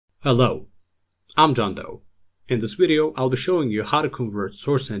Hello, I'm John Doe. In this video, I'll be showing you how to convert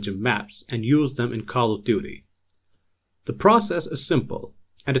Source Engine maps and use them in Call of Duty. The process is simple,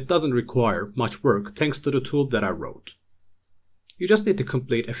 and it doesn't require much work thanks to the tool that I wrote. You just need to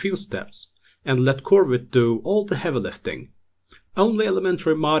complete a few steps and let Corvid do all the heavy lifting. Only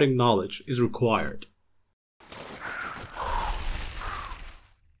elementary modding knowledge is required.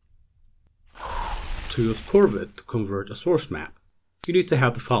 To use Corvid to convert a source map, you need to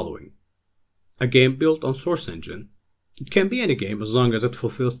have the following: a game built on Source Engine. It can be any game as long as it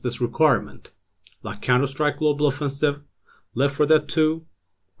fulfills this requirement, like Counter-Strike Global Offensive, Left 4 Dead 2,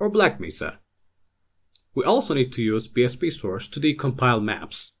 or Black Mesa. We also need to use BSPSource to decompile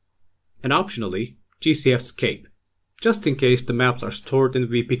maps, and optionally GCFScape, just in case the maps are stored in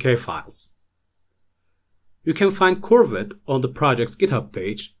VPK files. You can find Corvid on the project's GitHub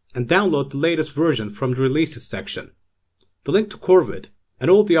page and download the latest version from the releases section. The link to Corvid and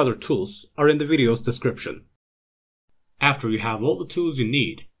all the other tools are in the video's description. After you have all the tools you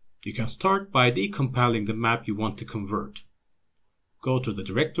need, you can start by decompiling the map you want to convert. Go to the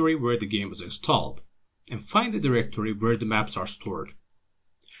directory where the game is installed and find the directory where the maps are stored.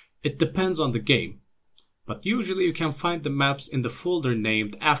 It depends on the game, but usually you can find the maps in the folder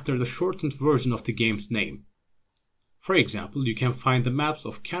named after the shortened version of the game's name. For example, you can find the maps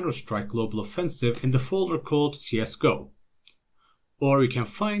of Counter-Strike Global Offensive in the folder called CSGO. Or you can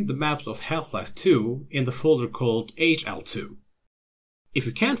find the maps of Half-Life 2 in the folder called HL2. If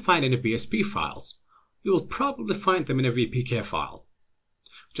you can't find any BSP files, you will probably find them in a VPK file.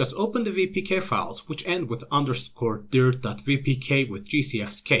 Just open the VPK files which end with _dirt.vpk with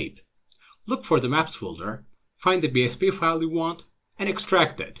GCFScape. Look for the maps folder, find the BSP file you want, and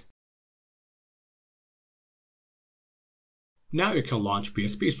extract it. Now you can launch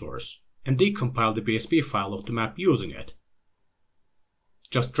BSPSource and decompile the BSP file of the map using it.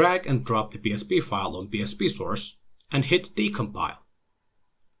 Just drag and drop the BSP file on BSPSource and hit decompile.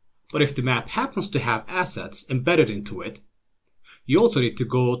 But if the map happens to have assets embedded into it, you also need to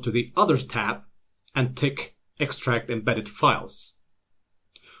go to the Others tab and tick Extract Embedded Files.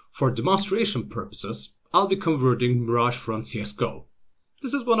 For demonstration purposes, I'll be converting Mirage from CSGO.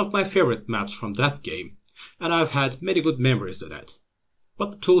 This is one of my favorite maps from that game, and I've had many good memories in it.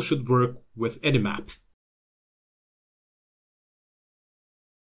 But the tool should work with any map.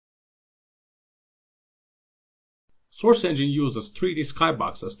 Source Engine uses 3D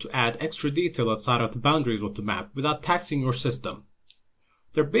skyboxes to add extra detail outside of the boundaries of the map without taxing your system.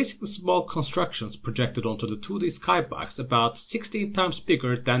 They're basically small constructions projected onto the 2D skybox about 16 times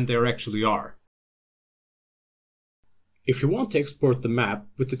bigger than they actually are. If you want to export the map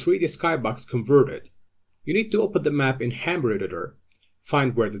with the 3D skybox converted, you need to open the map in Hammer Editor,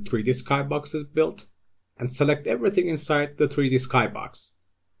 find where the 3D skybox is built, and select everything inside the 3D skybox.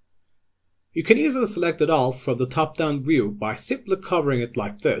 You can easily select it all from the top-down view by simply covering it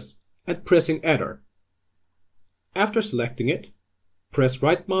like this and pressing Enter. After selecting it, press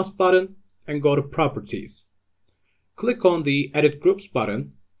right mouse button and go to Properties. Click on the Edit Groups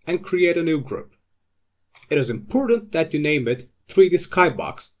button and create a new group. It is important that you name it 3D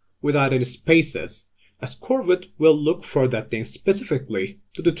Skybox without any spaces, as Corvid will look for that name specifically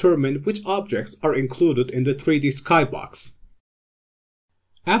to determine which objects are included in the 3D Skybox.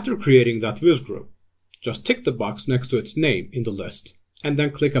 After creating that viz group, just tick the box next to its name in the list and then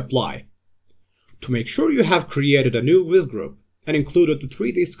click Apply. To make sure you have created a new viz group and included the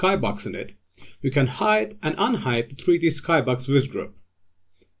 3D skybox in it, you can hide and unhide the 3D skybox viz group.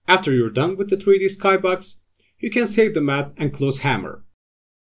 After you're done with the 3D skybox, you can save the map and close Hammer.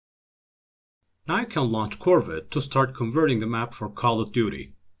 Now you can launch Corvid to start converting the map for Call of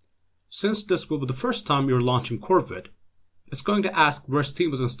Duty. Since this will be the first time you're launching Corvid, it's going to ask where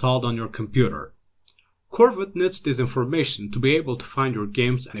Steam is installed on your computer. Corvid needs this information to be able to find your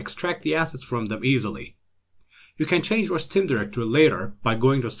games and extract the assets from them easily. You can change your Steam directory later by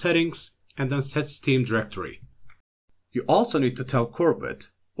going to Settings and then Set Steam Directory. You also need to tell Corvid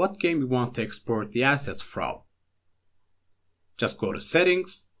what game you want to export the assets from. Just go to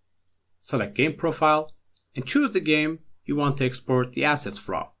Settings, select Game Profile, and choose the game you want to export the assets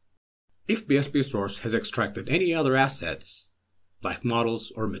from. If BSPSource has extracted any other assets, like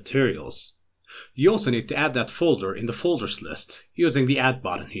models or materials, you also need to add that folder in the folders list using the Add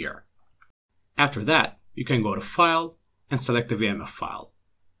button here. After that, you can go to File and select the VMF file.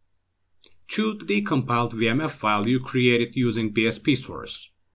 Choose the decompiled VMF file you created using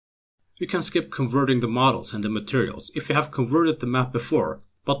BSPSource. You can skip converting the models and the materials if you have converted the map before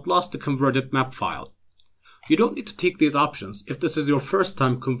but lost the converted map file. You don't need to tick these options if this is your first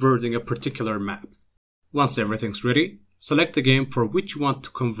time converting a particular map. Once everything's ready, Select the game for which you want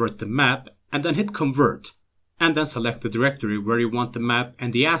to convert the map and then hit Convert, and then select the directory where you want the map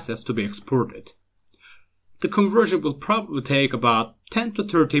and the assets to be exported. The conversion will probably take about 10 to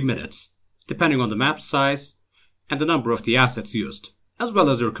 30 minutes, depending on the map size and the number of the assets used, as well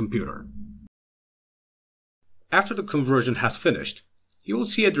as your computer. After the conversion has finished, you will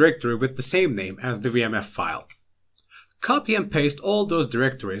see a directory with the same name as the VMF file. Copy and paste all those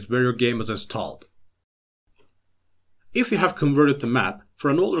directories where your game is installed. If you have converted the map for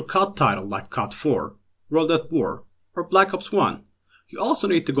an older COD title like COD 4, World at War, or Black Ops 1, you also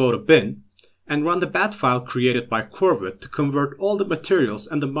need to go to bin and run the bat file created by Corvid to convert all the materials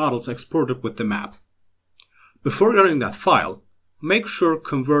and the models exported with the map. Before running that file, make sure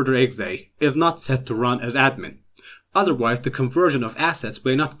converter.exe is not set to run as admin, otherwise the conversion of assets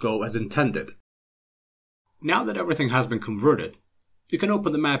may not go as intended. Now that everything has been converted, you can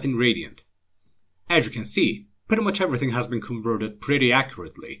open the map in Radiant. As you can see, pretty much everything has been converted pretty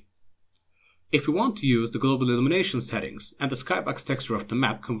accurately. If you want to use the global illumination settings and the skybox texture of the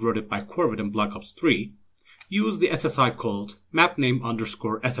map converted by Corvid in Black Ops 3, use the SSI called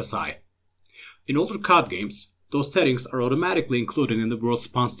mapname_SSI. In older COD games, those settings are automatically included in the world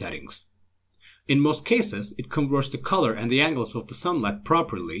spawn settings. In most cases, it converts the color and the angles of the sunlight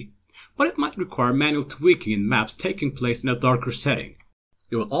properly, but it might require manual tweaking in maps taking place in a darker setting.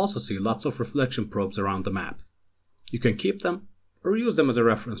 You will also see lots of reflection probes around the map. You can keep them or use them as a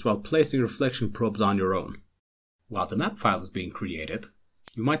reference while placing reflection probes on your own. While the map file is being created,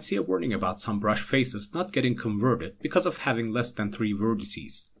 you might see a warning about some brush faces not getting converted because of having less than 3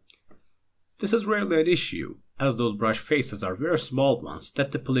 vertices. This is rarely an issue, as those brush faces are very small ones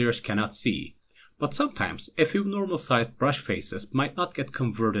that the players cannot see, but sometimes a few normal-sized brush faces might not get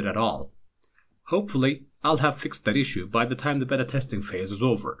converted at all. Hopefully, I'll have fixed that issue by the time the beta testing phase is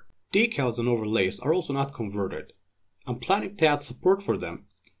over. Decals and overlays are also not converted. I'm planning to add support for them,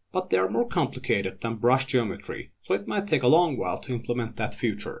 but they are more complicated than brush geometry, so it might take a long while to implement that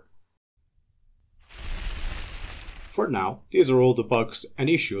feature. For now, these are all the bugs and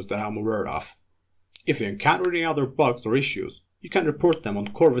issues that I'm aware of. If you encounter any other bugs or issues, you can report them on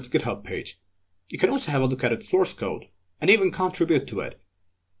Corvid's GitHub page. You can also have a look at its source code, and even contribute to it.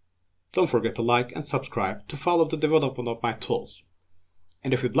 Don't forget to like and subscribe to follow the development of my tools.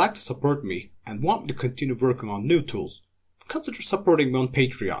 And if you'd like to support me and want me to continue working on new tools, consider supporting me on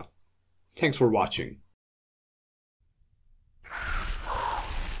Patreon. Thanks for watching.